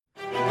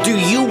Do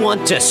you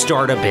want to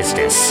start a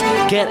business,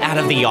 get out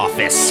of the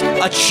office,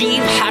 achieve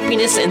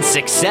happiness and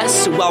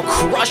success while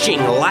crushing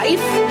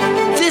life?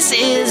 This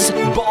is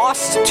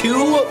Boss to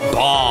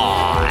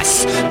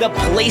Boss, the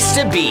place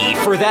to be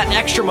for that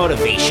extra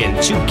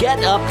motivation to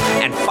get up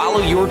and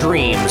follow your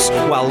dreams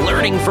while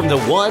learning from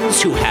the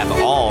ones who have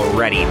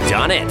already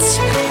done it.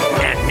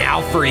 And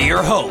now for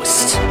your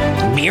host,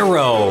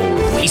 Miro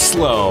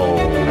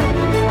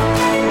Wieslow.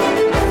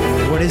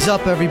 What is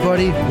up,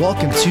 everybody?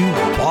 Welcome to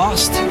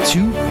Boss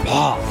to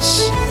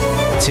Boss.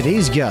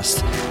 Today's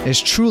guest is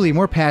truly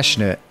more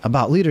passionate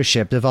about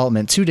leadership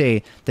development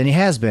today than he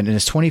has been in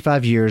his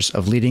 25 years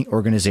of leading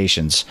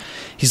organizations.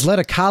 He's led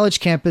a college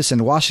campus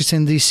in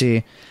Washington,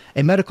 D.C.,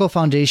 a medical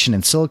foundation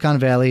in Silicon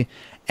Valley,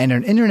 and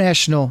an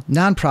international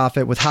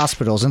nonprofit with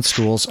hospitals and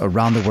schools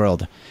around the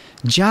world.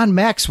 John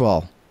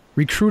Maxwell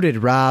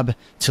recruited Rob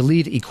to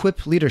lead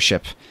Equip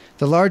Leadership,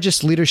 the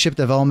largest leadership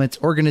development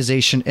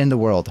organization in the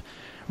world.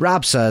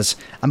 Rob says,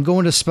 "I'm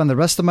going to spend the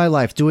rest of my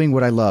life doing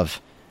what I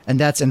love, and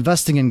that's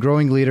investing in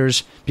growing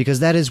leaders because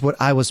that is what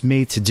I was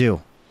made to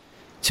do."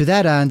 To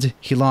that end,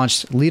 he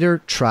launched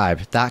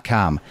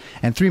LeaderTribe.com,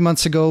 and 3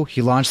 months ago,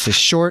 he launched his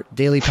short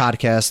daily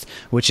podcast,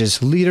 which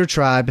is Leader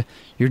Tribe,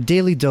 your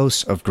daily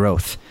dose of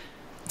growth.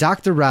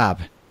 Dr.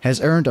 Rob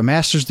has earned a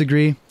master's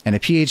degree and a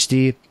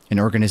PhD in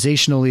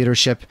organizational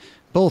leadership,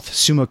 both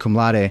summa cum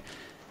laude.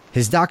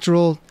 His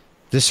doctoral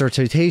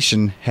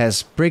dissertation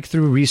has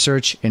breakthrough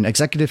research in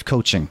executive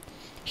coaching.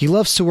 He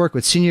loves to work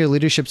with senior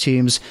leadership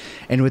teams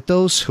and with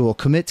those who will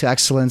commit to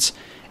excellence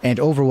and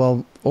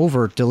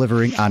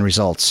over-delivering on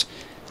results.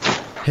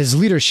 His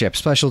leadership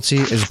specialty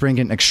is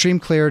bringing extreme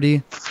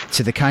clarity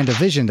to the kind of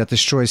vision that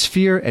destroys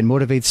fear and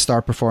motivates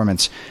star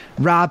performance.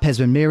 Rob has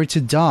been married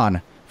to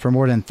Dawn for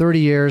more than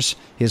 30 years.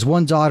 He has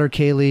one daughter,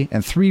 Kaylee,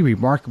 and 3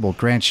 remarkable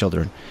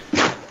grandchildren,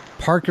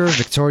 Parker,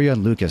 Victoria,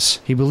 and Lucas.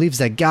 He believes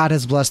that God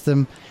has blessed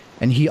him,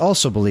 and he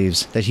also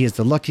believes that he is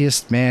the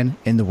luckiest man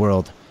in the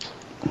world.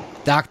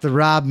 Dr.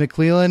 Rob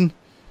McClellan,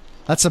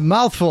 that's a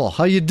mouthful.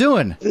 How you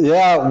doing?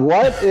 Yeah,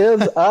 what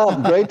is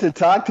up? Great to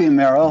talk to you,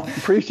 Meryl.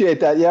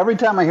 Appreciate that. Yeah, every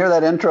time I hear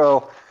that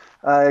intro,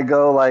 I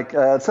go like,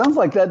 it sounds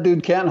like that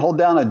dude can't hold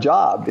down a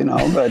job, you know,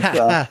 but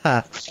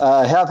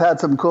I have had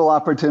some cool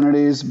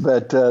opportunities,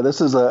 but this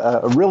is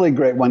a really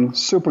great one.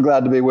 Super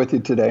glad to be with you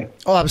today.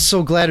 Oh, I'm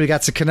so glad we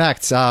got to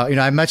connect.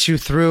 I met you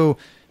through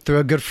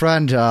a good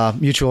friend,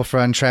 mutual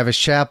friend, Travis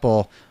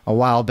Chappell, a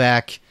while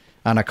back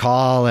on a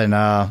call, and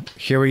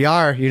here we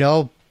are,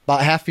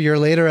 about half a year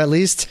later at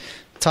least,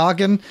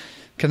 talking,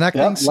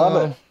 connecting. Yep,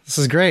 love it. This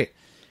is great.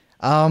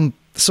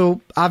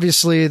 So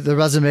obviously the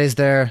resume's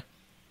there,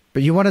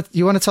 but you want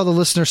to tell the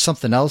listeners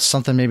something else,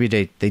 something maybe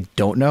they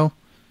don't know?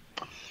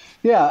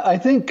 Yeah, I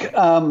think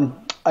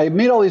I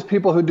meet all these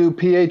people who do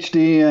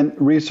PhD and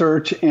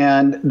research,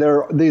 and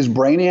they're these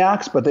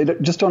brainiacs, but they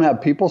just don't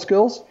have people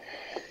skills.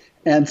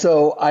 And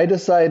so I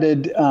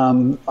decided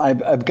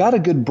I've got a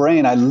good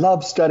brain. I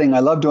love studying. I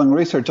love doing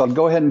research. I'll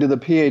go ahead and do the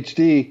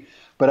PhD.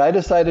 But I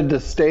decided to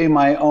stay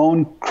my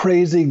own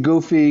crazy,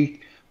 goofy,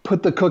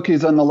 put the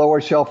cookies on the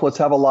lower shelf. Let's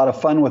have a lot of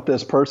fun with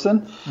this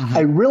person. Mm-hmm. I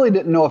really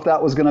didn't know if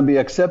that was going to be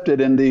accepted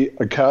in the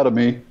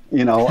academy,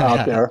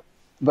 out there.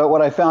 But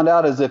what I found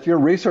out is if your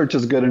research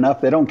is good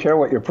enough, they don't care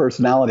what your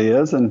personality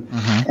is.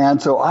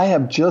 And so I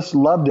have just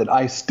loved it.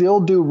 I still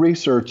do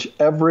research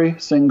every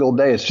single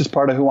day. It's just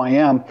part of who I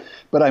am.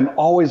 But I'm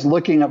always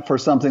looking up for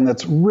something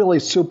that's really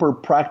super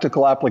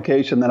practical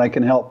application that I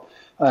can help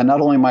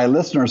not only my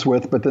listeners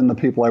with, but then the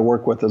people I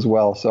work with as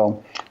well.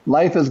 So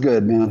life is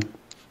good, man.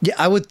 Yeah,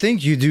 I would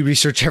think you do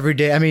research every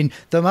day. I mean,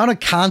 the amount of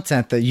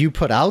content that you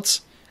put out,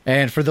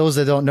 and for those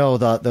that don't know,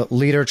 the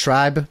Leader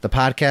Tribe, the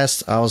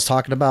podcast I was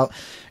talking about,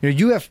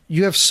 you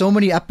have so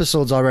many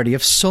episodes already. You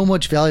have so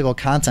much valuable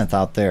content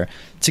out there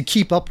to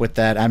keep up with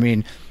that. I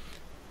mean,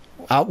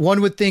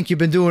 one would think you've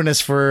been doing this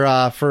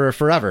for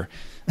forever,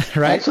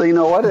 right? Actually, you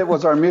know what? It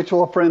was our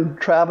mutual friend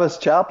Travis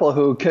Chappell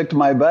who kicked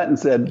my butt and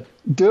said,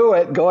 "Do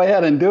it. Go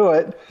ahead and do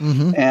it."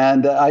 Mm-hmm.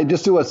 And I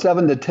just do a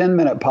 7 to 10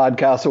 minute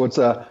podcast, so it's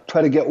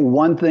try to get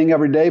one thing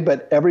every day,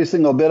 but every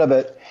single bit of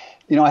it.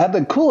 I had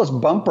the coolest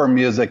bumper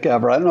music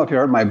ever. I don't know if you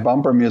heard my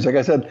bumper music.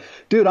 I said,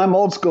 "Dude, I'm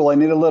old school. I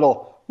need a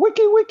little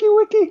wiki, wiki,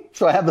 wiki."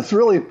 So I have this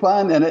really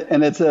fun,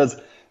 and it says,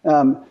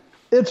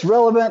 it's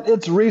relevant,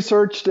 it's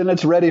researched, and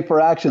it's ready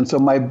for action. So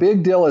my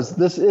big deal is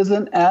this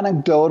isn't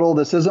anecdotal.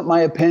 This isn't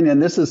my opinion.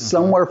 This is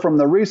somewhere from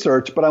the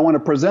research, but I want to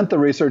present the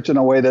research in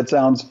a way that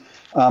sounds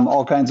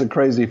all kinds of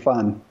crazy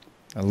fun.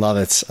 I love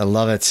it. I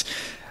love it.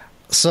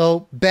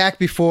 So back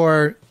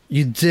before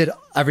you did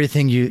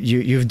everything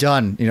you've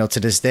done, to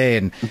this day,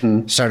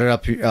 and started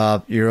up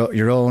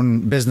your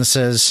own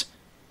businesses,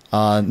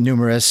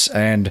 numerous,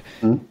 and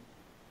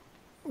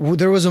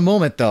there was a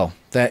moment though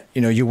that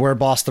you were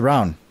bossed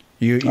around.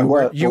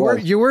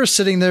 You were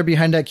sitting there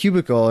behind that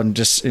cubicle and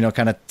just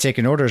kind of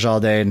taking orders all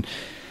day,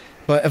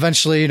 but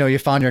eventually you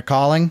found your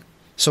calling.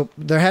 So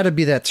there had to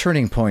be that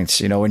turning point,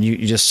 when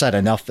you just said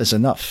enough is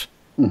enough.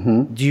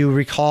 Mm-hmm. Do you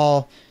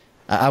recall?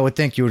 I would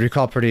think you would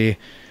recall pretty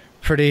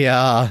pretty,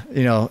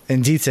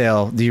 in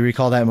detail. Do you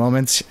recall that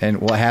moment and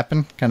what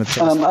happened? Kind of.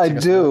 I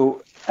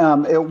do.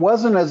 It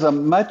wasn't as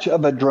much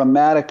of a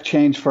dramatic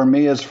change for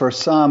me as for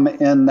some,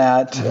 in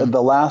that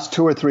the last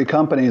 2 or 3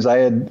 companies I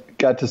had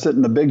got to sit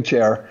in the big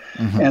chair.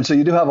 And so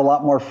you do have a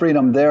lot more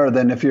freedom there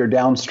than if you're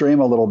downstream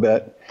a little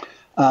bit.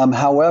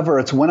 However,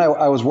 it's when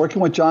I was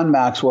working with John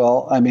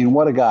Maxwell. I mean,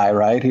 what a guy,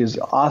 right? He's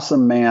an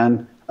awesome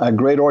man,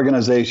 great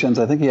organizations.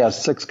 I think he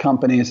has 6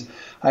 companies.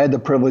 I had the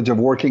privilege of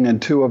working in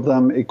 2 of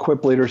them,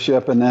 Equip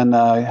Leadership, and then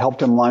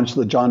helped him launch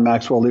the John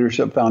Maxwell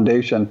Leadership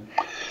Foundation.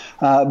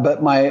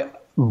 But my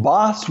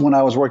boss when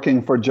I was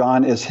working for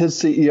John is his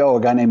CEO, a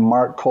guy named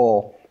Mark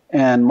Cole.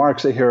 And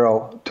Mark's a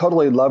hero.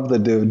 Totally love the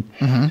dude.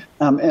 And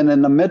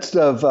in the midst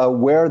of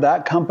where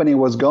that company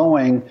was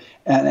going,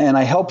 and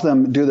I helped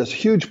them do this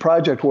huge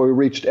project where we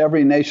reached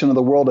every nation of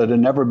the world. It had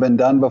never been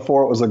done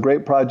before. It was a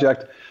great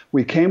project.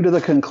 We came to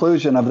the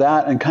conclusion of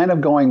that and kind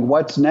of going,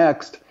 what's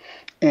next?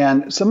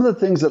 And some of the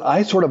things that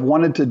I sort of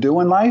wanted to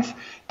do in life,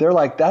 they're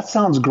like, that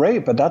sounds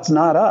great, but that's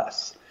not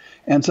us.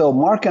 And so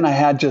Mark and I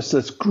had just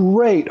this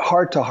great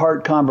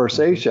heart-to-heart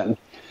conversation.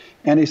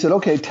 And he said,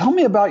 okay, tell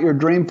me about your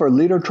dream for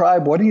Leader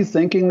Tribe. What are you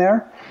thinking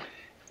there?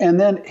 And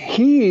then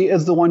he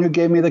is the one who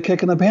gave me the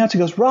kick in the pants. He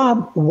goes,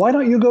 Rob, why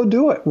don't you go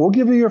do it? We'll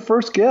give you your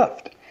first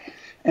gift.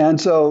 And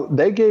so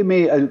they gave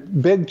me a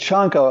big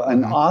chunk of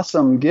an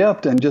awesome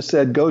gift and just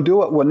said, go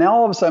do it. Well, now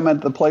all of a sudden I'm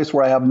at the place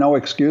where I have no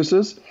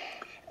excuses.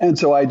 And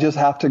so I just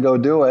have to go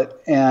do it.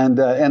 And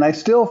I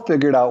still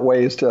figured out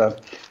ways to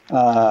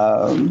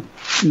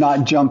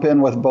not jump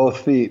in with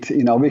both feet,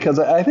 because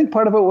I think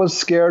part of it was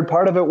scared.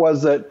 Part of it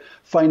was that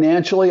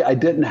financially I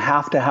didn't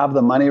have to have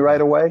the money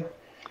right away.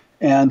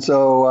 And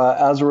so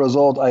as a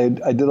result, I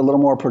did a little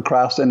more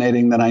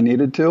procrastinating than I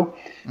needed to.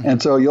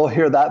 And so you'll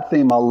hear that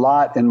theme a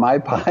lot in my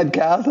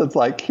podcast. It's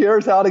like,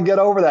 here's how to get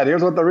over that.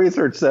 Here's what the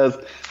research says,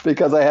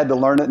 because I had to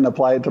learn it and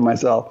apply it to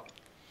myself.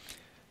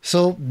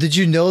 So did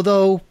you know,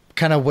 though,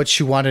 kind of what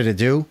you wanted to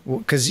do?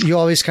 Because you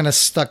always kind of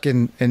stuck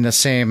in the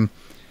same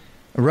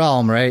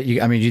realm, right?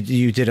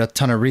 You did a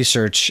ton of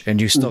research and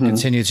you still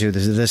continue to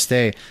this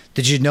day.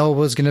 Did you know it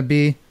was going to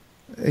be,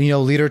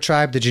 Leader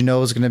Tribe? Did you know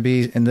it was going to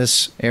be in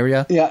this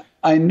area? Yeah,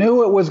 I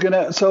knew it was going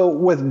to. So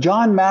with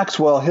John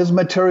Maxwell, his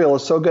material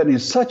is so good. And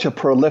he's such a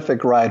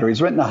prolific writer.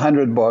 He's written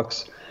 100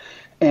 books.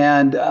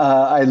 And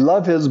I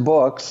love his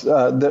books.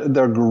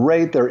 They're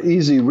great. They're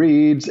easy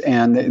reads,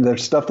 and they're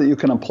stuff that you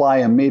can apply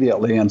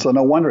immediately. And so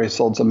no wonder he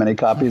sold so many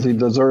copies. He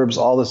deserves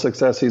all the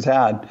success he's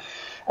had.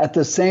 At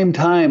the same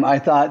time, I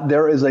thought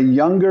there is a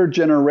younger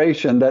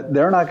generation that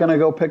they're not going to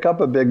go pick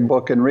up a big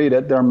book and read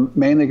it. They're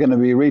mainly going to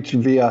be reached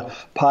via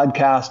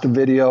podcast,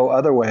 video,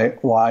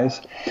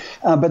 otherwise.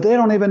 But they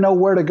don't even know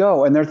where to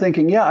go. And they're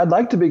thinking, yeah, I'd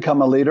like to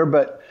become a leader,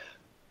 but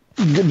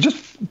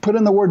just put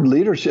in the word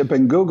leadership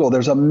in Google.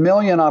 There's a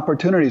million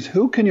opportunities.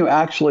 Who can you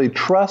actually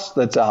trust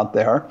that's out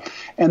there?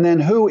 And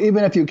then who,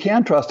 even if you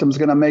can trust them, is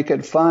going to make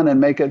it fun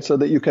and make it so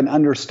that you can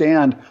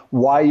understand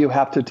why you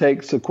have to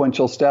take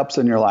sequential steps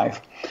in your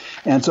life.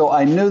 And so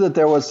I knew that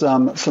there was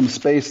some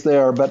space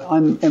there. But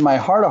in my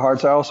heart of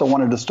hearts, I also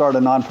wanted to start a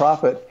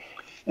nonprofit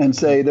and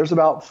say there's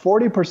about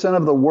 40%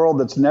 of the world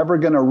that's never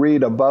going to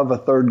read above a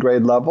 3rd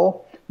grade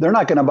level. They're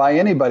not going to buy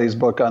anybody's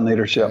book on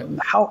leadership.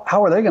 How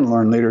are they going to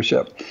learn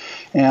leadership?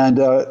 And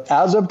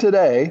as of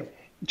today,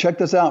 check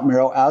this out,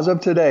 Miro. As of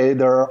today,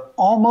 there are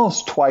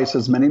almost twice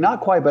as many,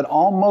 not quite, but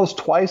almost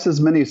twice as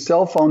many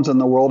cell phones in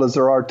the world as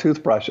there are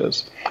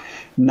toothbrushes.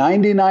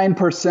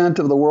 99%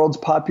 of the world's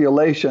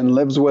population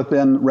lives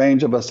within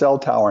range of a cell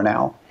tower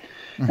now.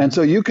 And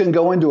so you can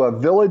go into a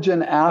village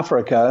in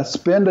Africa,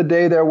 spend a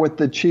day there with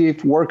the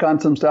chief, work on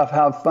some stuff,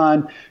 have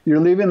fun.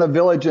 You're leaving the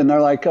village and they're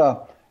like,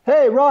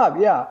 hey, Rob,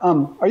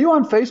 are you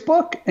on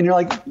Facebook? And you're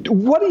like,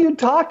 what are you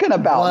talking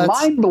about?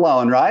 What? Mind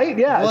blown, right?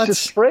 Yeah, what?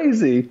 It's just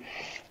crazy.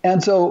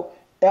 And so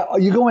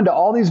you go into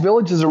all these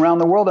villages around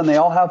the world and they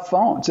all have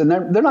phones. And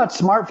they're not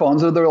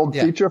smartphones, they're old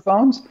feature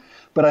phones.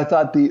 But I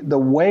thought the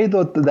way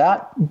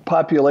that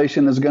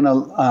population is going to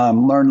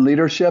learn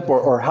leadership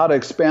or how to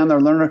expand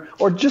their learner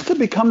or just to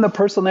become the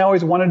person they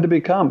always wanted to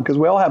become, because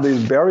we all have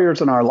these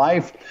barriers in our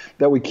life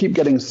that we keep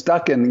getting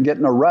stuck in and get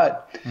in a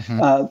rut.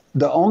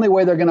 The only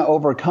way they're going to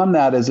overcome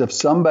that is if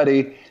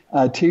somebody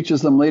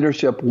teaches them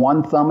leadership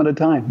one thumb at a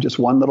time, just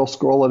one little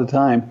scroll at a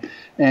time.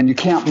 And you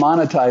can't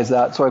monetize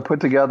that. So I put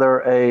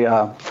together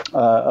a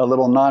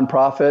little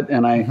nonprofit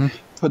and I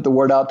put the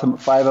word out to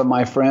 5 of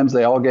my friends.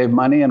 They all gave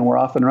money and we're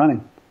off and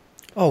running.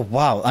 Oh,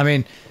 wow. I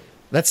mean,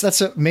 that's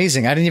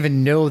amazing. I didn't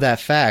even know that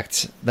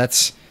fact.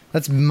 That's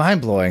mind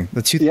blowing.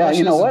 The toothbrushes. Yeah,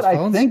 you know what?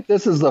 I think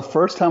this is the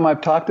first time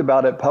I've talked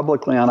about it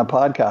publicly on a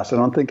podcast. I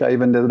don't think I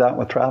even did that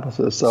with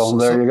Travis's. So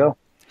there you go.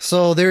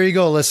 So there you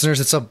go,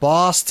 listeners. It's a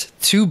Boss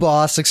to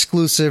Boss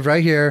exclusive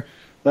right here.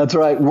 That's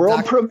right.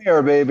 World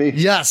premiere, baby.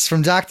 Yes,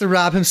 from Dr.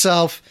 Rob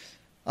himself.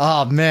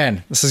 Oh,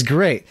 man, this is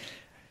great.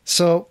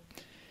 So,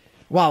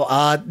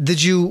 wow.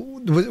 Did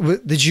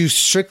you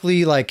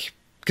strictly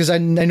because I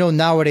know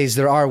nowadays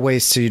there are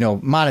ways to,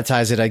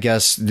 monetize it, I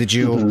guess. Did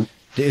you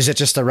Is it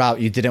just a route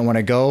you didn't want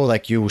to go?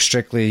 Like you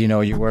strictly,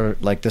 you were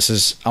like,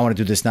 I want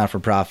to do this not for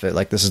profit.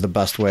 Like this is the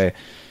best way.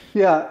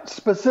 Yeah,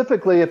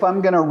 specifically, if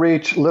I'm going to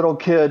reach little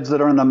kids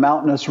that are in the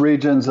mountainous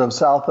regions of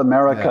South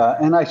America,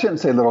 and I shouldn't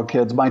say little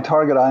kids, my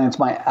target audience,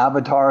 my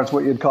avatar is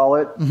what you'd call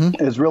it,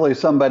 is really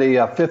somebody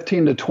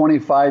 15 to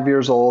 25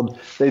 years old.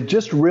 They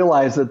just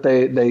realized that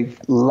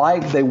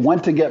they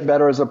want to get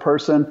better as a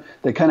person.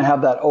 They kind of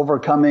have that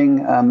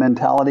overcoming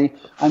mentality.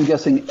 I'm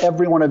guessing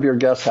every one of your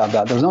guests have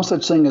that. There's no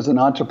such thing as an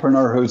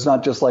entrepreneur who's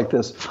not just like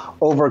this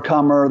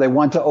overcomer. They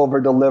want to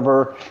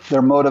over-deliver.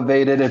 They're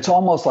motivated. It's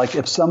almost like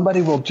if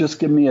somebody will just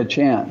give me a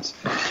chance.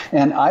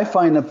 And I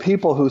find the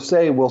people who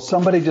say, will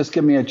somebody just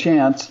give me a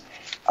chance,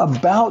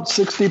 about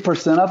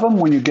 60% of them,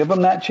 when you give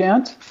them that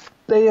chance,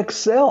 they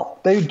excel.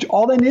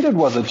 All they needed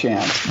was a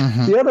chance.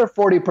 The other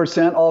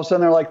 40%, all of a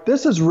sudden, they're like,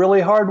 this is really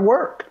hard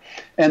work.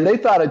 And they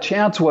thought a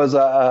chance was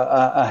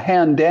a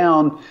hand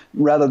down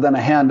rather than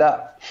a hand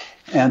up.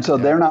 And so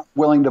they're not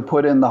willing to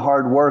put in the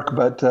hard work.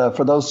 But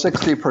for those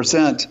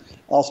 60%,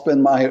 I'll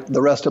spend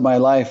the rest of my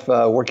life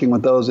working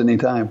with those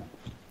anytime.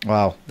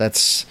 Wow,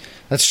 that's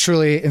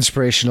truly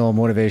inspirational,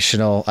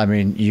 motivational. I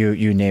mean,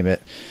 you name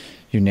it,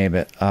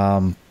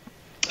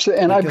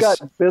 I've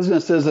got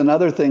businesses and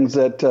other things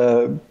that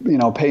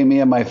pay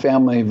me and my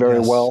family very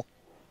well,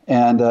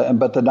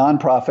 but the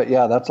nonprofit,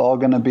 that's all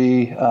going to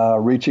be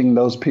reaching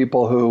those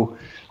people who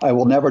I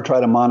will never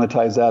try to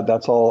monetize that.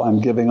 That's all I'm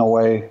giving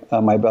away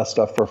my best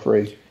stuff for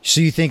free.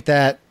 So you think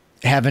that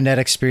having that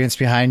experience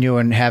behind you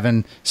and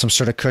having some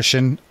sort of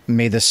cushion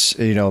made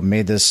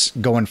this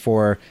going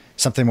for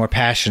something more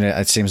passionate?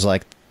 It seems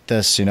like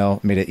this,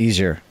 made it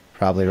easier,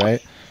 probably,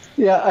 right?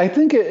 Yeah, I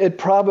think it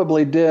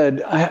probably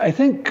did. I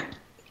think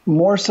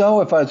more so,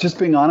 if I was just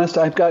being honest,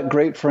 I've got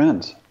great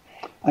friends.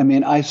 I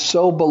mean, I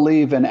so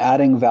believe in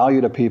adding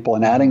value to people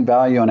and adding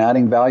value and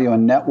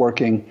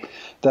networking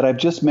that I've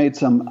just made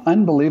some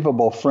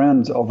unbelievable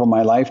friends over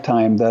my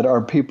lifetime that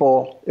are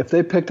people, if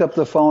they picked up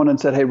the phone and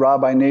said, hey,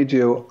 Rob, I need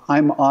you,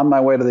 I'm on my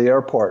way to the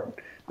airport.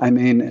 I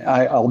mean,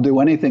 I'll do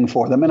anything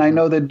for them. And I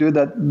know they'd do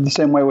that the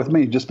same way with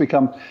me, just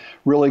become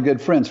really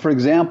good friends. For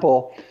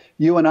example,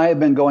 you and I have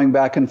been going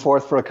back and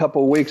forth for a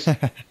couple of weeks.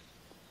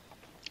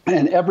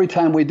 And every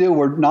time we do,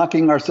 we're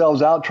knocking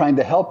ourselves out trying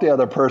to help the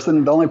other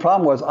person. The only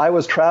problem was I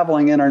was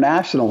traveling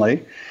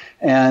internationally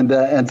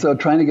and so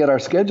trying to get our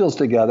schedules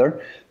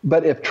together.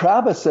 But if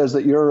Travis says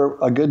that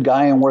you're a good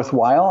guy and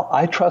worthwhile,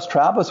 I trust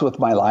Travis with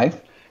my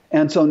life.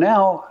 And so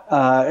now,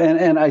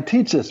 and I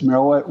teach this,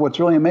 Miro, what's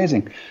really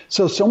amazing.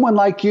 So someone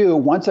like you,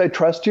 once I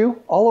trust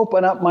you, I'll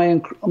open up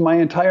my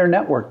entire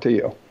network to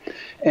you.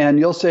 And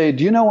you'll say,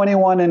 do you know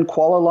anyone in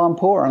Kuala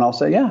Lumpur? And I'll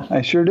say, yeah,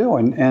 I sure do.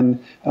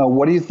 And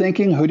what are you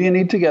thinking? Who do you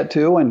need to get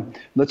to? And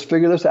let's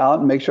figure this out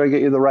and make sure I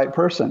get you the right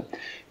person.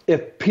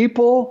 If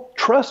people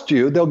trust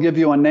you, they'll give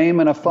you a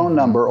name and a phone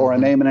number or a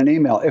name and an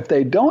email. If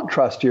they don't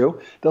trust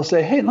you, they'll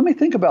say, hey, let me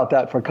think about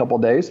that for a couple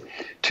of days.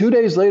 2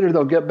 days later,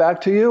 they'll get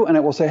back to you and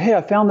it will say, hey,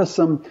 I found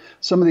some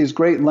of these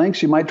great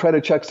links. You might try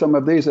to check some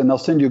of these, and they'll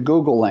send you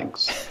Google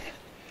links.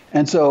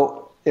 And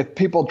so if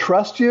people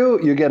trust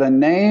you, you get a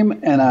name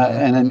and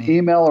an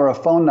email or a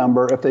phone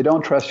number. If they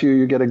don't trust you,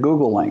 you get a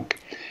Google link.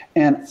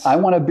 And I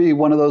want to be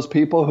one of those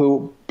people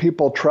who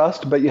people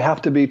trust, but you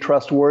have to be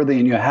trustworthy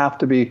and you have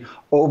to be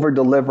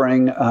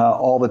over-delivering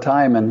all the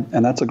time, and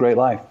that's a great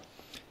life.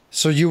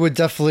 So you would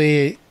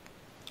definitely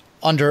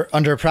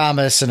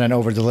under-promise and then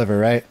over-deliver,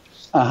 right?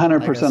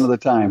 100% of the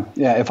time.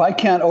 Yeah, if I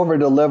can't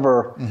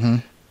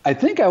over-deliver, I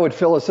think I would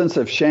feel a sense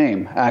of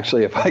shame,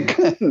 actually, if I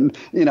couldn't,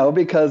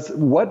 because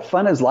what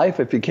fun is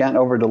life if you can't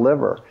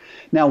over-deliver?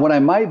 Now, what I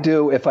might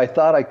do if I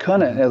thought I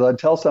couldn't is I'd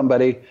tell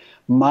somebody,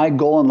 my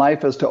goal in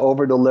life is to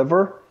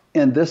over-deliver.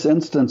 In this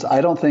instance,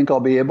 I don't think I'll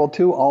be able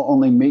to. I'll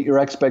only meet your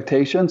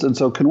expectations. And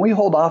so can we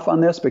hold off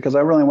on this? Because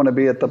I really want to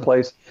be at the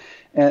place.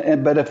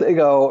 But if they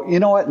go, you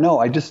know what? No,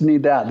 I just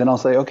need that. Then I'll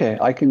say, okay,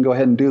 I can go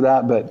ahead and do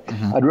that. But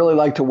I'd really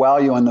like to wow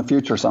you in the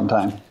future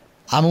sometime.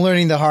 I'm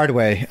learning the hard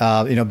way.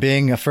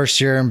 Being a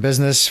first year in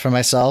business for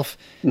myself,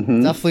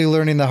 definitely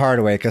learning the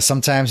hard way. Because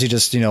sometimes you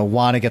just,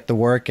 want to get the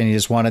work and you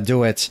just want to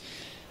do it.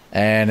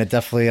 And it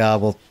definitely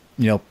will,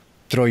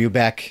 throw you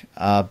back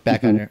on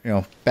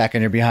your, back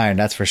on your behind.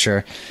 That's for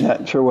sure. Yeah,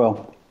 it sure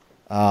will.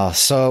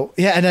 And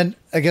then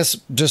I guess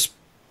just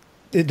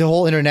the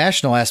whole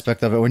international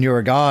aspect of it. When you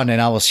were gone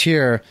and I was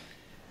here,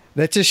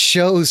 that just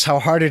shows how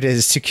hard it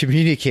is to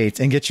communicate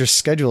and get your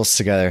schedules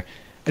together.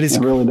 It is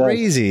really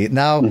crazy.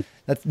 Now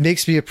that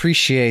makes me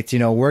appreciate,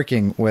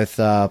 working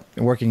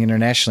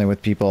internationally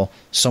with people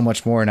so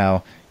much more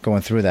now.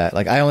 Going through that,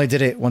 like I only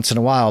did it once in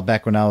a while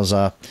back when I was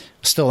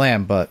still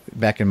am, but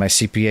back in my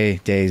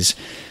CPA days.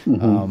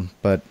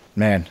 But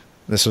man,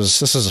 this was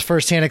a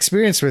firsthand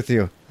experience with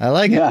you. I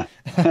like it.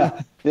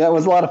 Yeah, it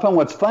was a lot of fun.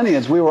 What's funny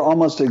is we were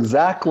almost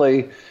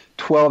exactly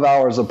 12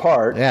 hours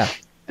apart. Yeah.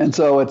 And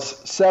so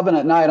it's 7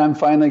 at night. I'm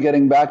finally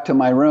getting back to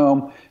my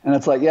room. And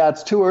it's like, yeah,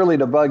 it's too early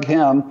to bug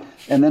him.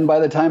 And then by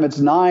the time it's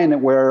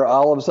 9, where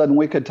all of a sudden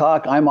we could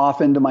talk, I'm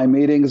off into my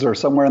meetings or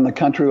somewhere in the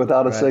country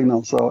without a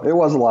signal. So it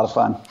was a lot of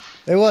fun.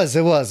 It was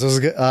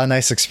a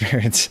nice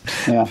experience.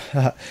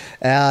 Yeah.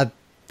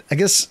 I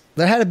guess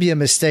there had to be a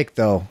mistake,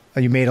 though,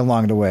 you made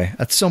along the way.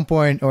 At some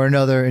point or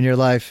another in your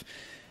life,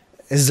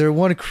 is there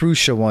one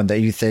crucial one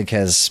that you think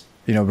has,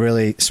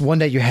 really, it's one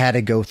that you had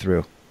to go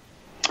through?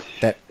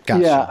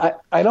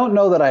 I don't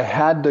know that I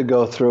had to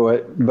go through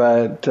it,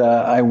 but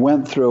I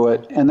went through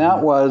it. And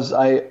that was,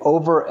 I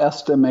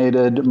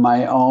overestimated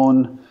my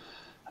own,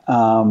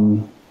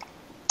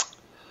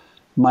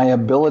 my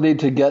ability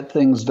to get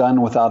things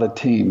done without a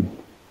team.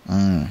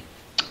 I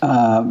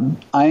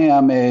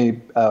am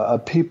a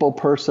people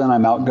person.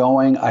 I'm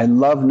outgoing. I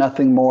love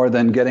nothing more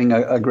than getting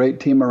a great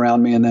team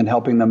around me and then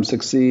helping them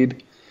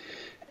succeed.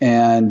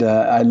 And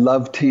I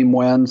love team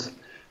wins.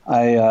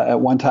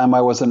 At one time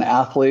I was an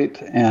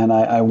athlete, and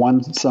I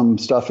won some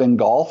stuff in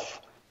golf,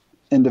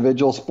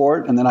 individual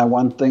sport, and then I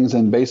won things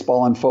in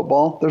baseball and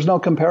football. There's no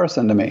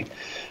comparison to me.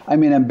 I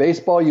mean, in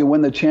baseball, you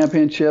win the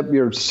championship,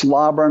 you're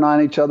slobbering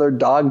on each other,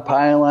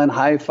 dogpiling,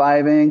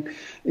 high-fiving.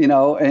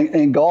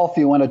 In golf,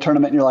 you win a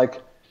tournament, and you're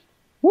like,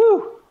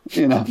 woo,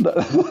 and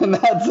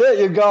that's it.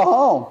 You go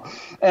home.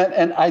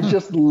 And I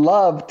just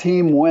love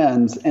team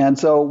wins. And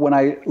so when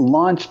I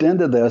launched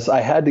into this,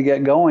 I had to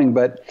get going,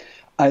 but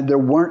there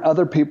weren't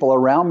other people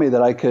around me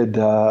that I could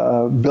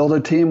build a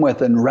team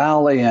with and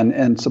rally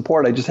and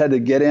support. I just had to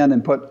get in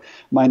and put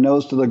my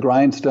nose to the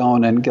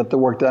grindstone and get the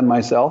work done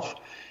myself.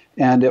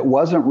 And it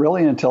wasn't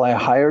really until I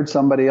hired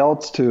somebody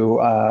else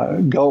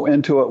to go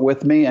into it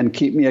with me and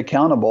keep me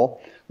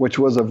accountable, which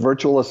was a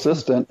virtual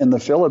assistant in the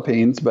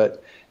Philippines.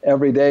 But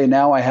every day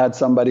now I had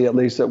somebody at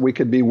least that we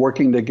could be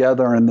working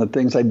together, and the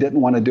things I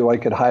didn't want to do, I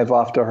could hive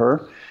off to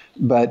her.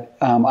 But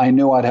I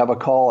knew I'd have a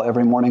call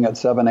every morning at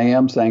 7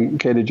 a.m. saying,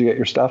 okay, did you get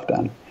your stuff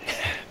done?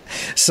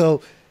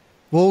 So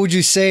what would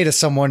you say to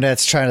someone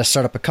that's trying to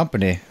start up a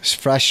company, who's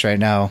fresh right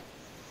now,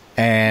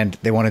 and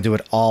they want to do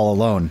it all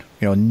alone?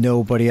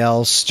 Nobody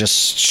else,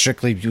 just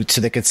strictly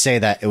so they could say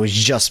that it was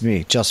just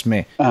me.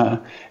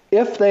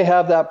 If they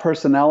have that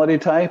personality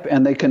type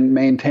and they can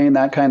maintain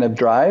that kind of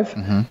drive,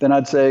 then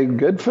I'd say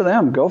good for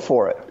them. Go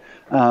for it.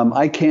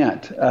 I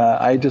can't.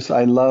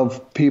 I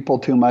love people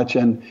too much.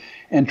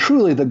 And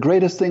truly, the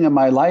greatest thing in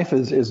my life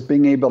is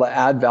being able to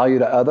add value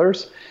to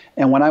others.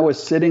 And when I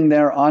was sitting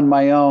there on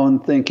my own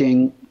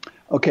thinking,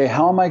 okay,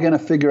 how am I going to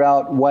figure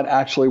out what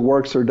actually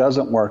works or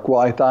doesn't work? Well,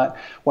 I thought,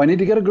 I need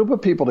to get a group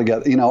of people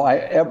together.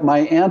 My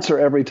answer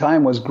every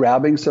time was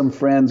grabbing some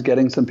friends,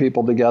 getting some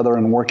people together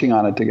and working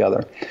on it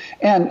together.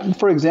 And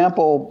for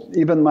example,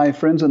 even my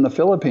friends in the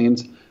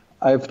Philippines,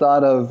 I've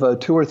thought of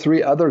 2 or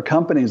 3 other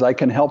companies I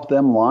can help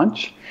them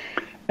launch.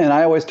 And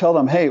I always tell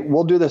them, hey,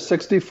 we'll do the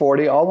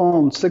 60-40. I'll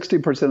own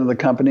 60% of the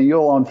company.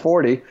 You'll own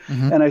 40.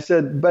 And I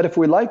said, but if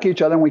we like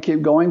each other and we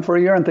keep going for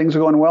a year and things are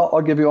going well,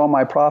 I'll give you all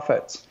my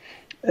profits.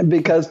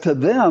 Because to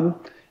them,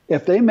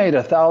 if they made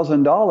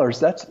 $1,000,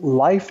 that's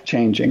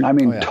life-changing. I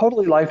mean,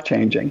 totally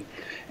life-changing.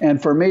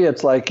 And for me,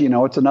 it's like,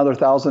 it's another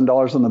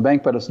 $1,000 in the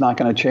bank, but it's not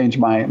going to change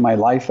my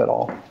life at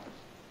all.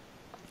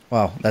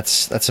 Wow,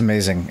 that's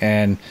amazing.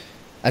 And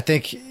I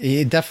think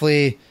it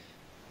definitely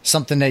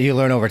something that you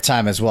learn over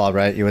time as well,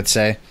 right? You would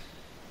say?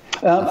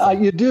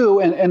 You do.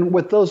 And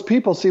with those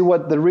people, see,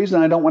 what the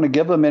reason I don't want to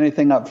give them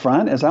anything up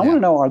front is I want to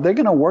know, are they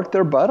going to work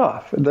their butt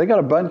off?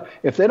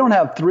 If they don't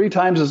have 3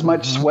 times as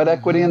much sweat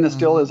equity in this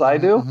deal as I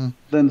do,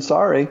 then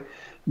sorry.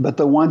 But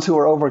the ones who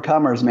are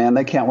overcomers, man,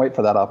 they can't wait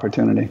for that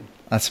opportunity.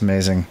 That's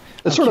amazing.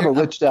 It's sort of a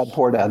rich dad,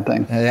 poor dad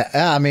thing. Yeah,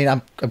 I mean,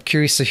 I'm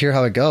curious to hear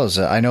how it goes.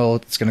 I know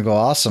it's going to go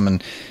awesome,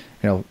 and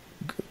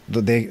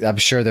I'm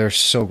sure they're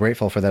so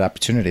grateful for that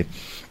opportunity.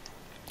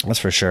 That's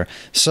for sure.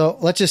 So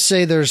let's just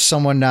say there's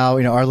someone now,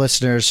 our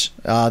listeners,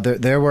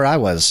 they're where I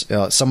was.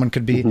 Someone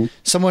could be,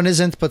 someone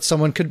isn't, but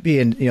someone could be,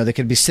 and they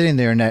could be sitting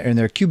there in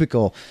their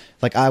cubicle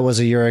like I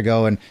was a year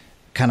ago and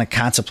kind of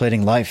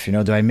contemplating life.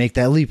 Do I make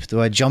that leap? Do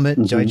I jump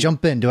in? Do I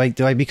jump in? Do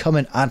I become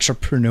an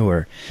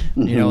entrepreneur?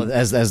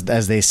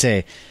 As they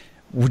say.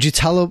 Would you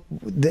tell them?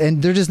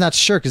 And they're just not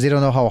sure because they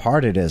don't know how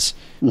hard it is.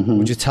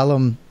 Would you tell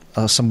them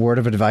some word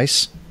of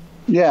advice?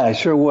 Yeah, I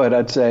sure would.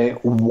 I'd say,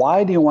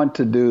 why do you want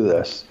to do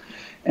this?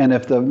 And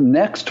if the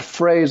next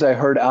phrase I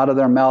heard out of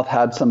their mouth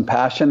had some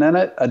passion in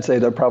it, I'd say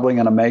they're probably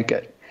going to make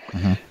it.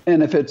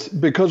 And if it's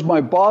because my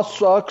boss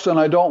sucks and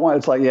I don't want,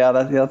 it's like,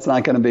 that's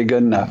not going to be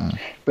good enough.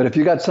 But if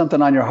you got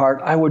something on your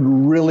heart, I would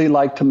really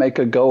like to make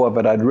a go of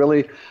it.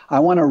 I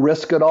want to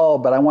risk it all,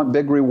 but I want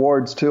big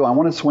rewards too. I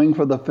want to swing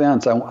for the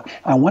fence. I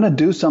want to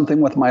do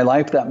something with my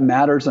life that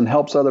matters and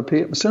helps other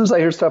people. As soon as I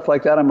hear stuff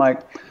like that, I'm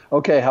like,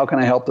 okay, how can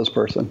I help this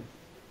person?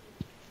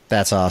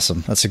 That's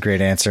awesome. That's a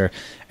great answer.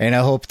 And I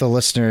hope the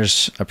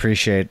listeners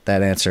appreciate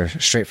that answer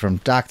straight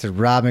from Dr.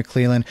 Rob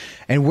McClelland.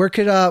 And where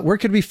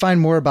could we find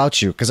more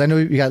about you? Because I know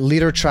you got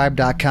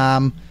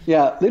leadertribe.com.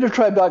 Yeah,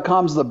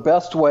 leadertribe.com is the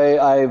best way.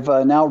 I've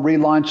now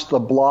relaunched the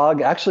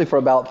blog, actually for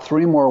about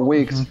 3 more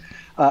weeks.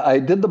 I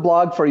did the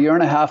blog for a year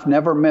and a half,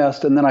 never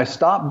missed, and then I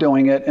stopped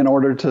doing it in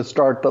order to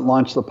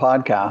launch the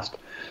podcast.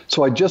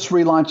 So I just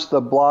relaunched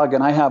the blog,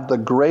 and I have the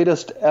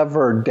greatest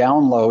ever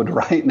download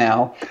right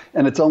now.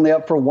 And it's only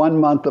up for 1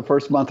 month, the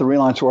first month of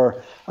relaunch,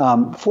 where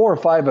 4 or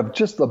 5 of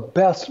just the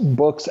best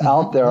books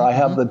out there. I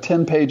have the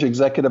 10-page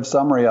executive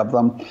summary of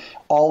them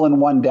all in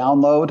one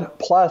download,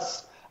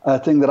 plus a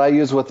thing that I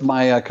use with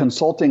my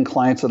consulting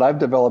clients that I've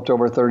developed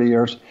over 30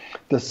 years,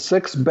 the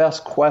 6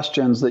 best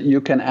questions that you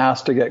can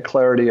ask to get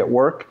clarity at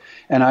work.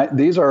 And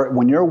these are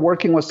when you're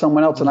working with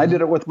someone else, and I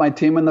did it with my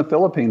team in the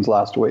Philippines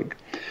last week,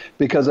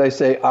 because I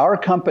say our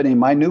company,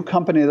 my new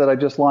company that I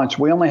just launched,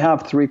 we only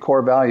have 3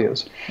 core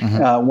values.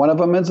 One of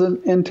them is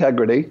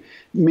integrity,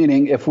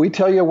 meaning if we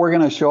tell you we're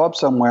going to show up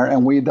somewhere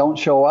and we don't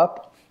show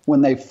up,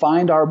 when they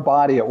find our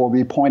body, it will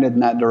be pointed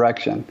in that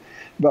direction.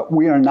 But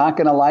we are not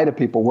going to lie to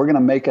people. We're going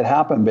to make it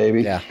happen,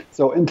 baby. Yeah.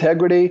 So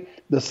integrity.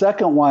 The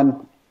second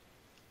one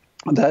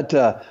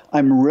that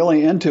I'm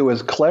really into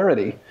is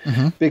clarity.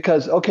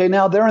 Because, okay,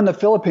 now they're in the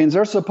Philippines.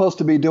 They're supposed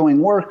to be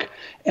doing work.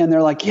 And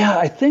they're like, yeah,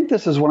 I think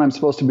this is what I'm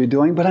supposed to be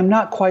doing, but I'm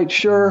not quite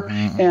sure.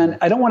 And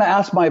I don't want to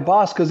ask my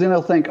boss, because then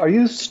he'll think, are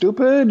you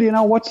stupid? You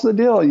know, what's the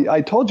deal?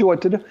 I told you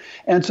what to do.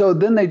 And so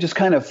then they just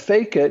kind of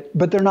fake it,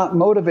 but they're not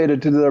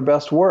motivated to do their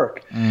best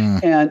work.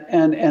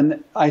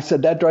 And I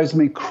said, that drives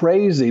me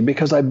crazy,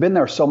 because I've been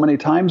there so many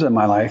times in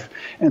my life.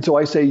 And so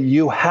I say,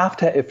 you have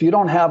to, if you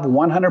don't have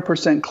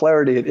 100%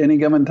 clarity at any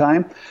given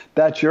time,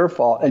 that's your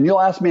fault. And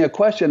you'll ask me a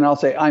question and I'll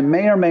say, I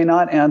may or may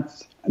not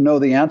know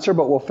the answer,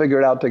 but we'll figure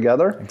it out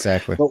together.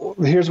 Exactly. But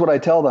here's what I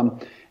tell them.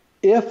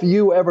 If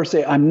you ever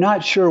say, I'm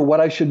not sure what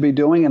I should be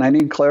doing and I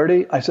need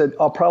clarity, I said,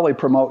 I'll probably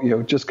promote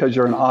you just because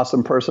you're an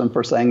awesome person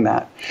for saying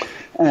that.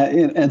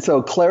 And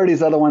so clarity is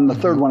the other one. The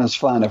third one is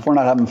fun. If we're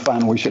not having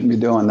fun, we shouldn't be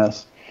doing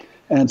this.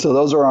 And so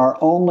those are our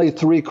only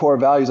 3 core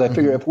values. I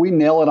figure if we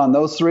nail it on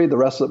those 3, the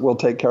rest of it will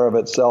take care of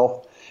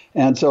itself.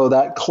 And so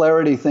that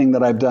clarity thing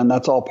that I've done,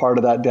 that's all part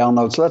of that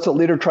download. So that's at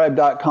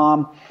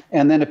leadertribe.com.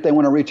 And then if they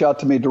want to reach out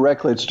to me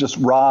directly, it's just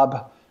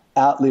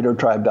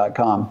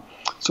rob@leadertribe.com.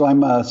 So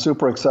I'm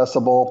super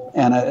accessible.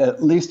 And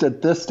at least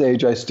at this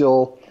stage, I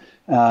still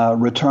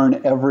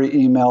return every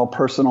email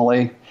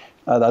personally.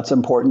 That's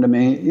important to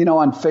me. You know,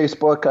 on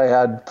Facebook, I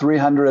had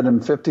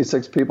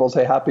 356 people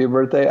say happy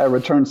birthday. I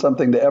returned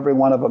something to every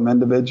one of them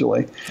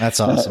individually.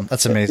 That's awesome.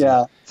 That's amazing.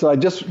 Yeah. So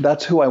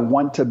that's who I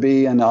want to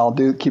be, and I'll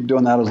keep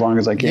doing that as long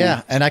as I can.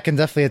 Yeah, and I can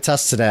definitely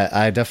attest to that.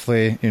 I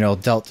definitely,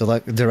 dealt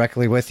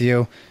directly with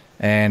you,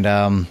 and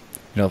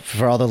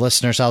for all the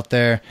listeners out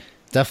there,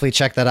 definitely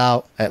check that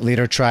out at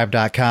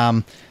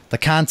leadertribe.com. The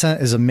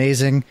content is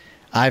amazing.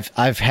 I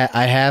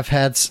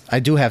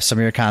do have some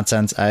of your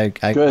content. I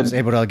was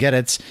able to get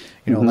it,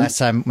 last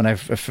time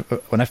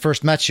when I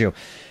first met you,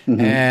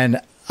 and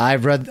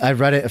I've read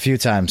it a few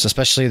times,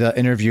 especially the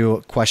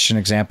interview question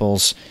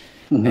examples,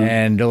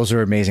 and those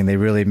are amazing. They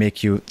really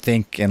make you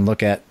think and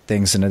look at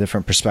things in a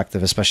different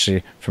perspective,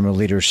 especially from a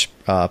leader's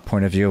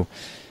point of view.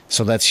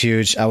 So that's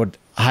huge. I would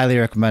highly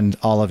recommend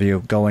all of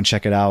you go and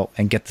check it out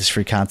and get this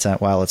free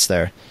content while it's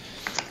there.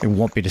 You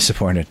won't be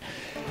disappointed.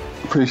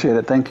 Appreciate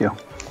it. Thank you.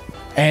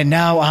 And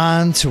now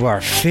on to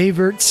our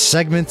favorite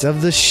segment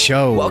of the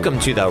show. Welcome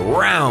to the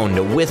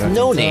round with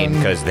no name,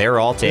 because they're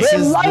all taken.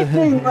 The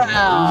lightning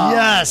round.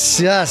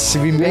 Yes,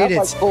 we made it.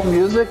 Like cool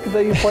music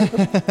that you play?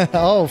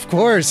 Oh, of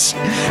course.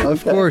 Okay.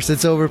 Of course,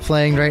 it's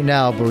overplaying right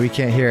now, but we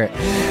can't hear it.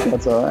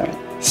 That's all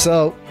right.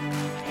 So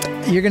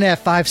you're going to have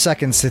 5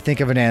 seconds to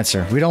think of an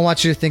answer. We don't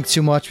want you to think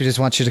too much. We just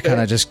want you to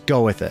kind of just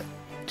go with it.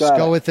 Just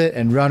go with it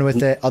and run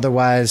with it.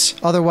 Otherwise,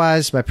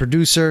 my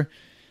producer,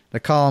 I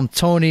call him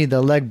Tony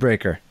the Leg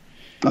Breaker.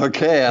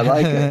 Okay, I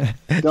like it.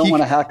 Don't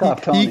want to hack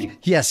off Tony.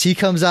 Yes, he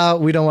comes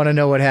out. We don't want to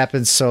know what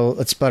happens, so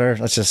let's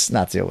just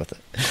not deal with it.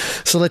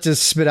 So let's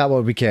just spit out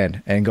what we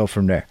can and go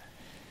from there.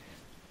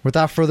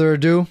 Without further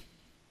ado,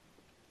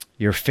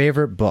 your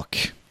favorite book.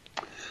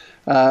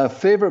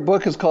 Favorite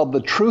book is called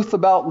The Truth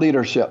About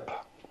Leadership.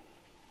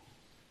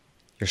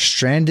 You're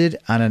stranded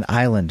on an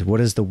island. What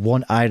is the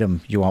one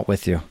item you want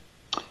with you?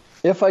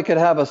 If I could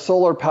have a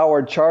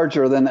solar-powered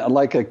charger, then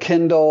like a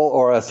Kindle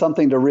or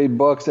something to read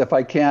books. If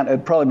I can't,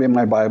 it'd probably be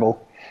my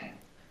Bible.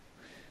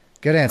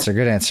 Good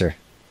answer.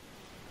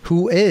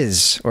 Who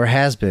is or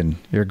has been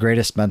your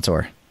greatest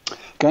mentor? A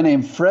guy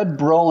named Fred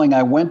Broling.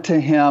 I went to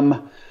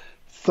him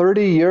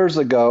 30 years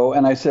ago,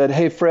 and I said,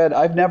 hey, Fred,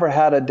 I've never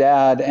had a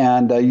dad,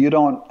 and you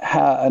don't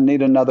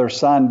need another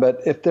son, but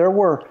if there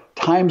were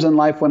times in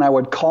life when I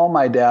would call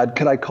my dad,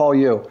 could I call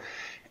you?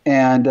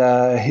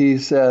 And he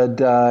said,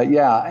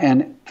 yeah.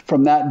 And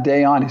from that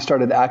day on, he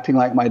started acting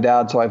like my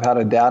dad. So I've had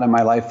a dad in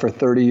my life for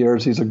 30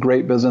 years. He's a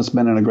great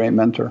businessman and a great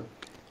mentor.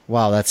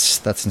 Wow,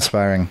 that's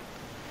inspiring.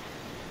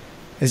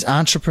 Is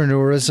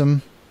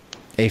entrepreneurism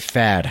a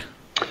fad?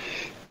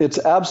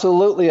 It's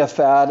absolutely a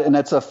fad, and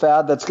it's a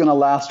fad that's going to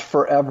last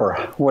forever.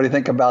 What do you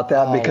think about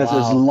that? Because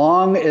as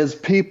long as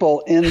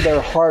people in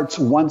their hearts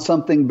want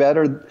something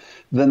better,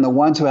 then the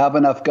ones who have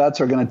enough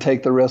guts are going to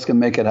take the risk and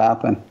make it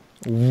happen.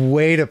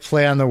 Way to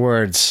play on the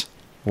words.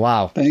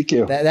 Wow. Thank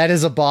you. That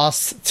is a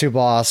boss to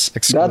boss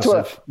exclusive. That's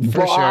what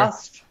for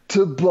boss sure.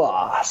 to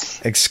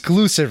boss.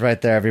 Exclusive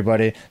right there,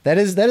 everybody. That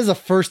is a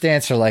first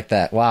answer like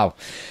that. Wow.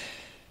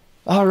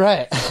 All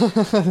right.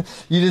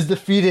 You just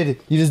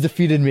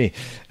defeated me.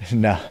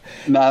 No.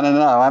 No.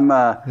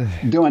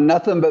 I'm doing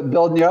nothing but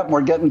building you up, and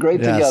we're getting great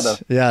together.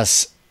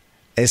 Yes.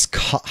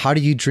 How do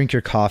you drink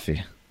your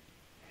coffee?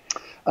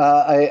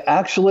 I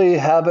actually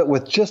have it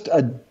with just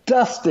a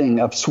dusting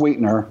of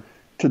sweetener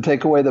to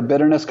take away the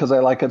bitterness because I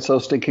like it so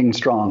stinking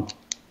strong.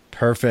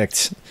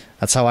 Perfect.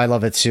 That's how I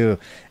love it too.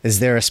 Is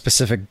there a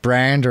specific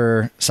brand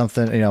or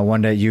something,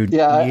 one that you need?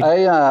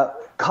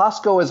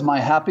 Costco is my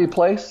happy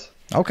place.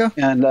 Okay.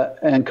 And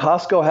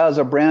Costco has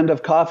a brand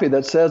of coffee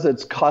that says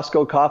it's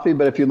Costco coffee,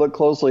 but if you look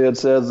closely, it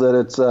says that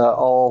it's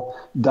all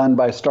done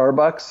by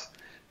Starbucks.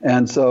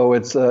 And so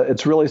it's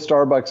really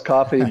Starbucks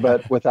coffee,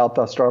 but without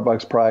the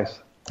Starbucks price.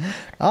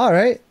 All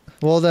right.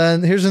 Well,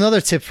 then here's another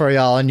tip for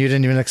y'all, and you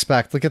didn't even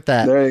expect. Look at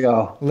that. There you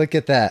go. Look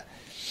at that.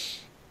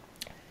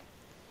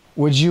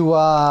 Would you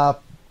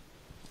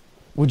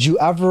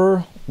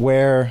ever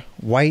wear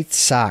white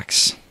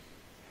socks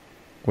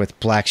with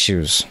black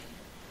shoes?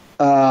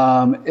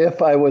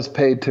 If I was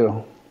paid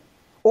to,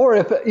 or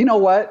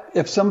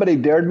if somebody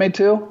dared me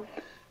to,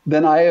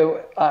 then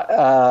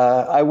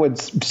I would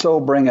so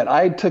bring it.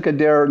 I took a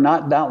dare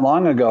not that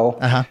long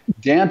ago,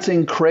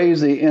 dancing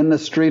crazy in the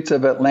streets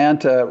of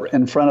Atlanta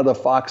in front of the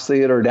Fox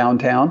Theater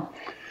downtown,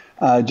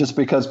 just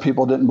because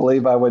people didn't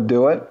believe I would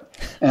do it.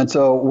 And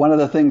so one of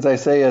the things I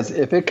say is,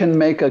 if it can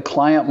make a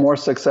client more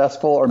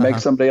successful or make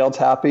somebody else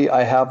happy,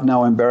 I have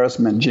no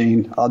embarrassment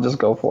gene. I'll just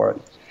go for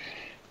it.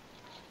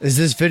 Is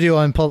this video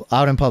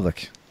out in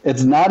public?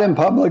 It's not in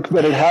public,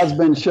 but it has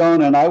been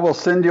shown, and I will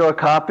send you a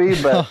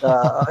copy.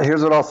 But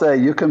here's what I'll say.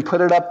 You can put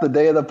it up the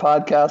day of the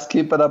podcast,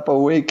 keep it up a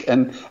week,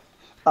 and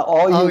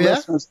all you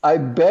listeners, I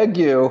beg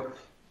you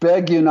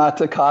not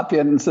to copy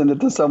it and send it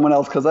to someone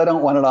else, because I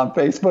don't want it on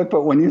Facebook.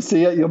 But when you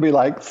see it, you'll be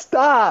like,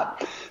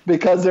 stop,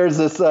 because there's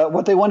this,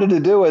 what they wanted to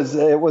do is,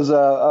 it was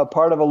a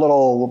part of a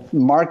little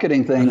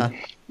marketing thing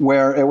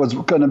where it was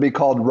going to be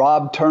called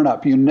Rob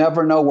Turnup. You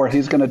never know where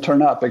he's going to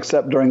turn up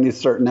except during these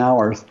certain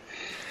hours.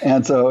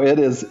 And so it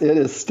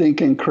is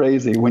stinking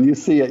crazy. When you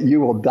see it,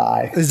 you will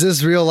die. Is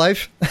this real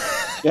life?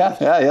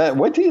 Yeah.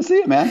 Wait till you see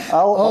it, man.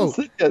 I'll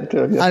send it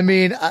to you. I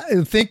mean,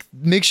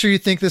 make sure you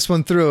think this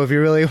one through if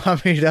you really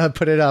want me to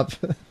put it up.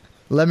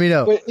 Let me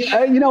know.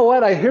 You know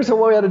what? Here's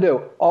what we got to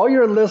do. All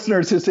your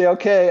listeners who say,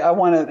 okay, I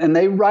want it, and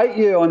they write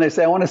you and they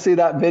say, I want to see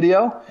that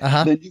video,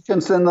 then you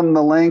can send them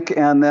the link.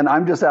 And then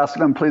I'm just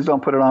asking them, please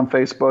don't put it on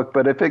Facebook.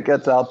 But if it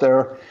gets out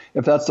there,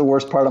 if that's the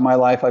worst part of my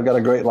life, I've got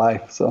a great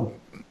life. So.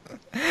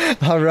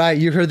 All right.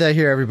 You heard that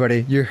here,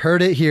 everybody. You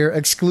heard it here.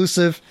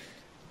 Exclusive.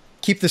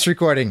 Keep this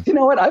recording. You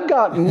know what? I've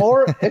got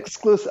more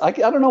exclusive. I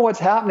don't know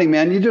what's happening,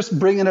 man. You're just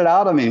bringing it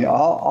out of me.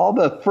 All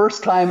the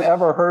first time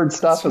ever heard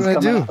stuff is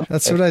coming out.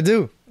 That's what I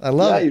do. I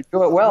love it. You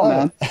do it well,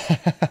 man.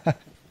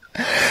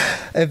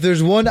 If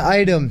there's one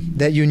item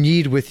that you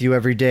need with you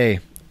every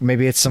day,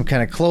 maybe it's some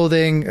kind of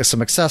clothing,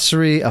 some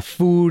accessory, a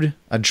food,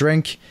 a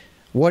drink,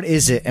 what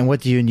is it and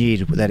what do you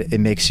need that it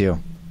makes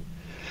you?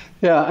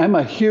 Yeah, I'm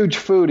a huge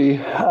foodie,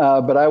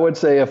 but I would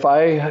say if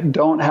I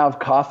don't have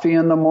coffee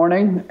in the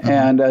morning,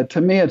 and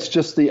to me it's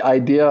just the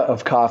idea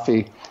of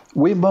coffee.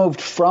 We moved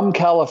from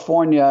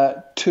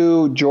California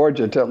to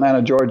Georgia, to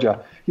Atlanta,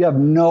 Georgia. You have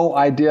no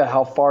idea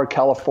how far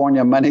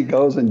California money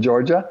goes in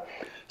Georgia.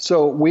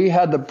 So we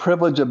had the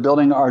privilege of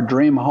building our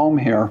dream home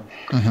here.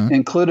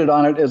 Included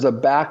on it is a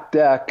back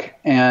deck,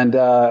 and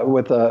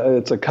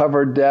it's a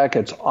covered deck.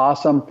 It's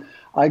awesome.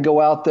 I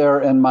go out there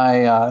in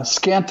my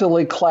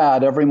scantily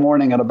clad every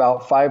morning at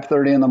about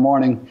 5:30 in the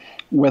morning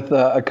with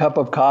a cup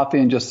of coffee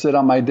and just sit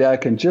on my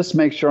deck and just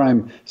make sure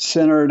I'm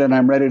centered and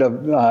I'm ready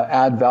to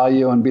add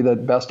value and be the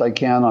best I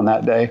can on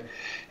that day.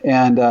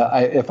 And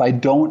if I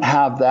don't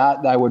have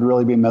that, I would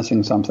really be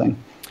missing something.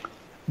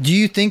 Do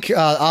you think,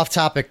 off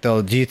topic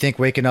though, do you think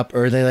waking up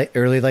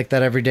early like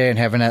that every day and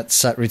having that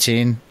set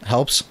routine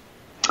helps?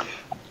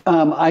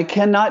 I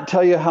cannot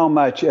tell you how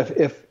much.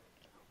 If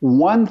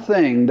one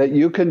thing that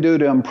you can do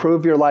to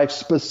improve your life,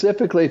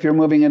 specifically if you're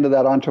moving into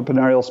that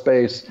entrepreneurial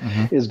space,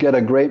 is get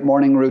a great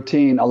morning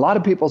routine. A lot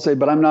of people say,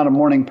 but I'm not a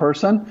morning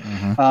person.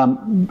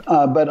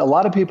 But a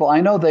lot of people, I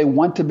know they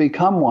want to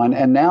become one.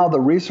 And now the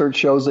research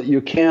shows that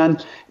you can.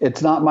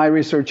 It's not my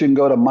research. You can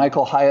go to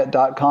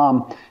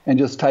michaelhyatt.com and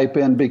just type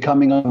in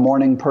becoming a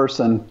morning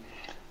person.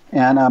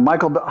 And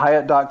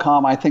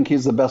michaelhyatt.com, I think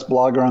he's the best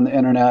blogger on the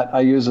internet. I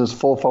use his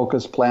Full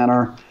Focus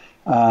Planner.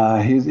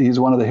 He's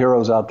one of the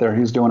heroes out there.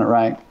 He's doing it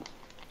right.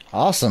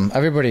 Awesome.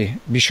 Everybody,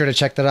 be sure to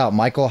check that out,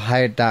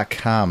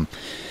 michaelhyatt.com.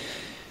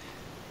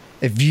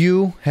 If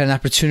you had an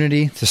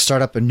opportunity to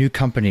start up a new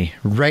company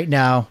right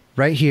now,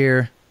 right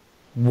here,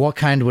 what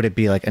kind would it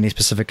be? Like any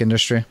specific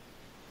industry?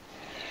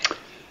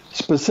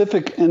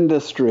 Specific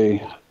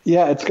industry.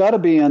 Yeah, it's got to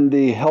be in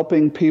the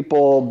helping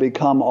people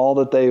become all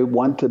that they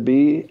want to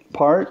be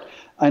part.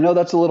 I know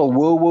that's a little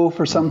woo-woo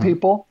for some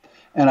people.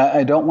 And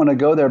I don't want to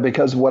go there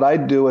because what I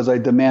do is I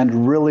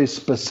demand really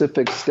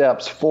specific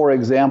steps. For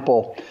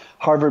example,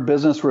 Harvard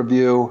Business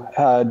Review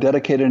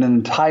dedicated an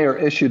entire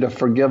issue to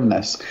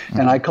forgiveness.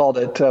 And I called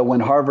it When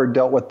Harvard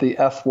Dealt with the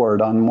F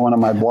Word on one of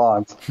my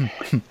blogs.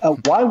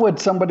 Why would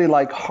somebody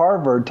like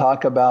Harvard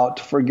talk about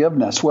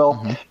forgiveness?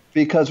 Well,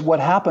 because what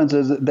happens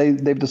is that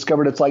they've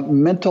discovered it's like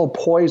mental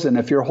poison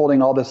if you're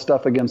holding all this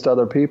stuff against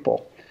other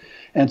people.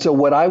 And so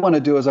what I want to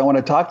do is I want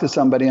to talk to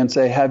somebody and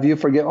say, have you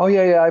forgiven? Oh,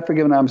 yeah, I've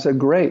forgiven them. I said,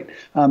 great.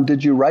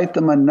 Did you write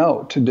them a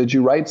note? Did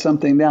you write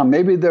something down?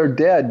 Maybe they're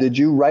dead. Did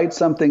you write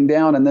something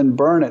down and then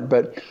burn it?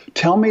 But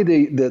tell me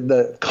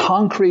the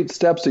concrete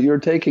steps that you're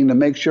taking to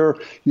make sure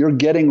you're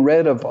getting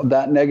rid of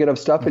that negative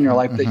stuff in your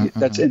life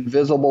that's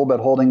invisible but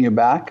holding you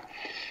back.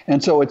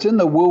 And so it's in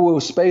the woo-woo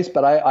space,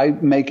 but I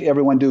make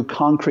everyone do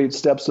concrete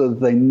steps so that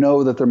they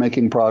know that they're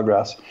making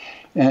progress.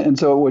 And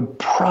so it would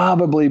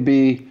probably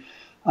be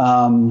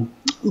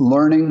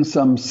learning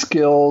some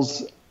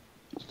skills.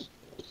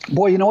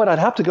 Boy, you know what? I'd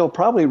have to go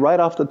probably right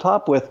off the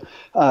top with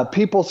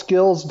people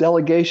skills,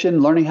 delegation,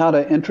 learning how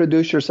to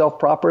introduce yourself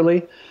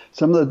properly.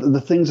 Some of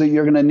the things that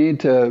you're going to need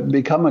to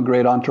become a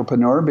great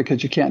entrepreneur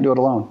because you can't do it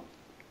alone.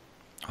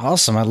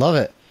 Awesome. I love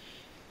it.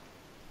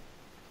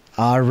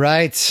 All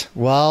right.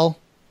 Well,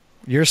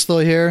 you're still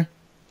here.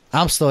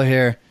 I'm still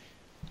here.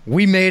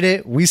 We made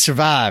it. We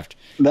survived.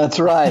 That's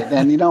right.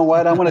 And you know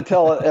what? I want to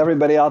tell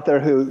everybody out there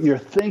who you're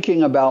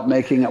thinking about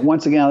making it.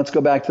 Once again, let's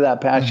go back to that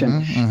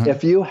passion.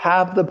 If you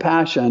have the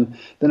passion,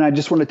 then I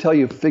just want to tell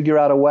you, figure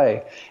out a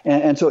way.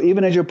 And so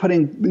even as you're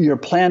putting your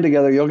plan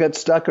together, you'll get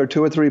stuck or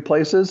 2 or 3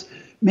 places.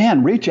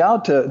 Man, reach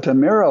out to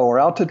Miro or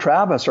out to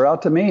Travis or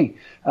out to me.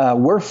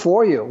 We're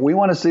for you. We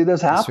want to see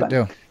this happen. Yes,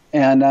 we do.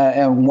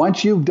 And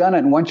once you've done it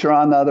and once you're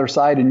on the other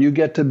side and you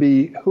get to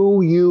be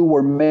who you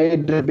were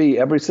made to be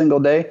every single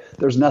day,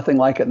 there's nothing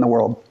like it in the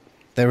world.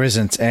 There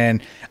isn't.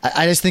 And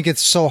I just think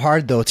it's so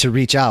hard, though, to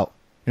reach out.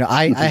 You know,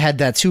 I had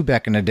that too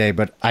back in the day,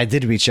 but I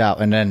did reach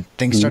out and then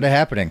things started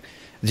happening.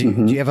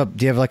 Do you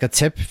have like a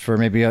tip for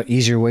maybe an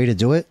easier way to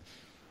do it?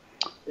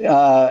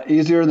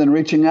 Easier than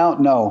reaching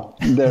out? No,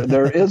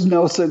 there is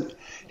no.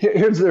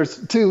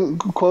 There's 2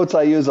 quotes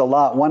I use a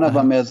lot. One of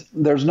them is,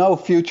 there's no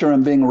future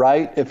in being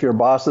right if your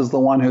boss is the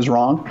one who's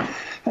wrong.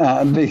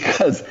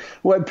 Because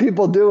what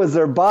people do is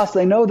their boss,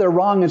 they know they're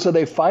wrong, and so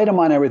they fight them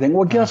on everything.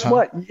 Well, guess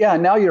what? Yeah,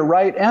 now you're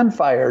right and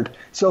fired.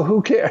 So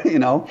who cares, you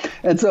know?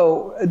 And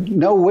so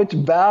know which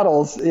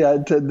battles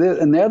to this.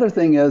 And the other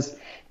thing is,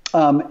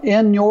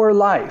 in your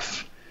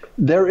life,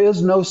 there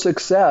is no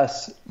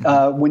success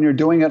when you're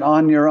doing it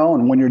on your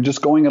own, when you're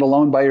just going it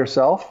alone by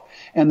yourself.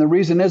 And the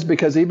reason is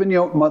because even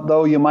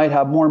though you might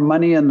have more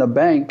money in the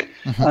bank,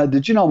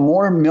 did you know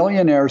more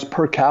millionaires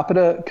per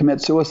capita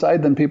commit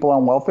suicide than people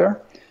on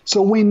welfare?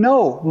 So we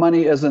know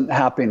money isn't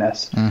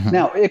happiness.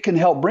 Now, it can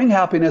help bring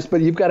happiness, but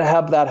you've got to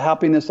have that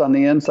happiness on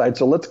the inside.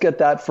 So let's get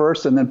that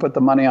first and then put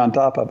the money on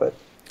top of it.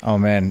 Oh,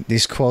 man,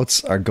 these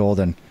quotes are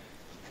golden.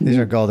 These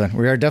are golden.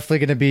 We are definitely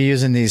going to be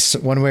using these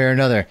one way or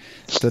another.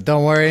 So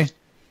don't worry.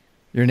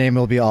 Your name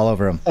will be all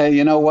over them. Hey,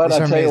 you know what?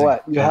 I'll tell you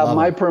what. You have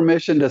my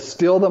permission to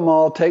steal them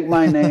all, take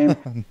my name.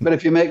 But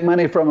if you make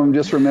money from them,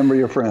 just remember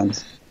your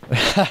friends.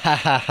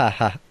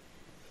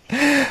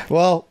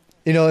 Well,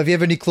 you know, if you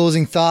have any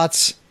closing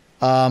thoughts,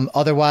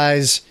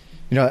 otherwise,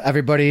 you know,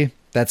 everybody,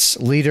 that's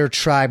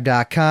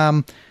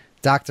leadertribe.com.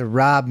 Dr.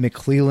 Rob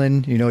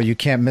McClelland, you know, you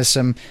can't miss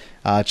him.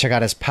 Check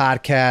out his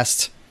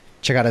podcast.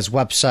 Check out his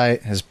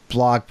website, his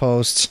blog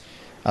posts.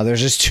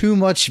 There's just too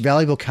much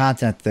valuable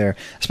content there,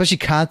 especially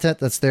content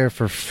that's there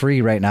for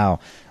free right now.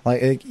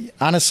 Like,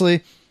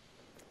 honestly,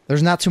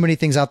 there's not too many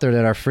things out there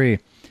that are free.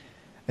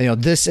 You know,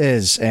 this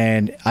is,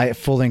 and I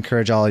fully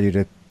encourage all of you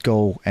to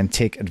go and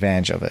take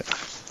advantage of it.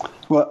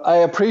 Well, I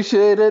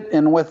appreciate it.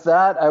 And with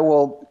that, I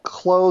will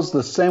close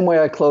the same way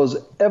I close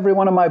every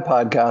one of my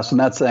podcasts, and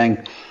that's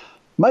saying,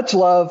 much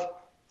love,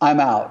 I'm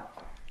out.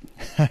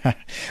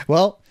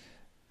 Well,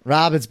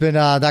 Rob, it's been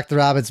Dr.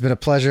 Rob, it's been a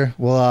pleasure.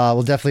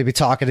 We'll definitely be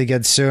talking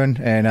again soon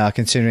and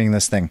continuing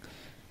this thing.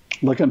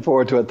 Looking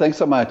forward to it. Thanks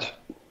so much.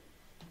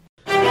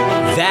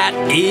 That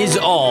is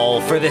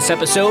all for this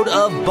episode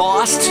of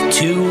Boss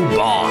to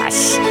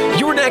Boss.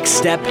 Your next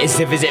step is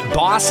to visit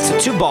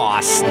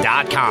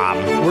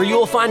bosstoboss.com, where you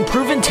will find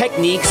proven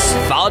techniques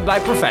followed by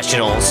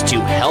professionals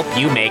to help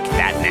you make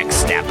that next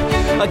step.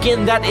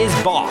 Again, that is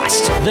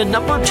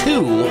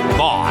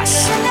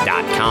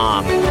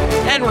boss2boss.com.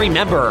 And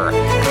remember,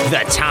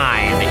 the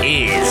time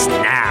is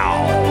now.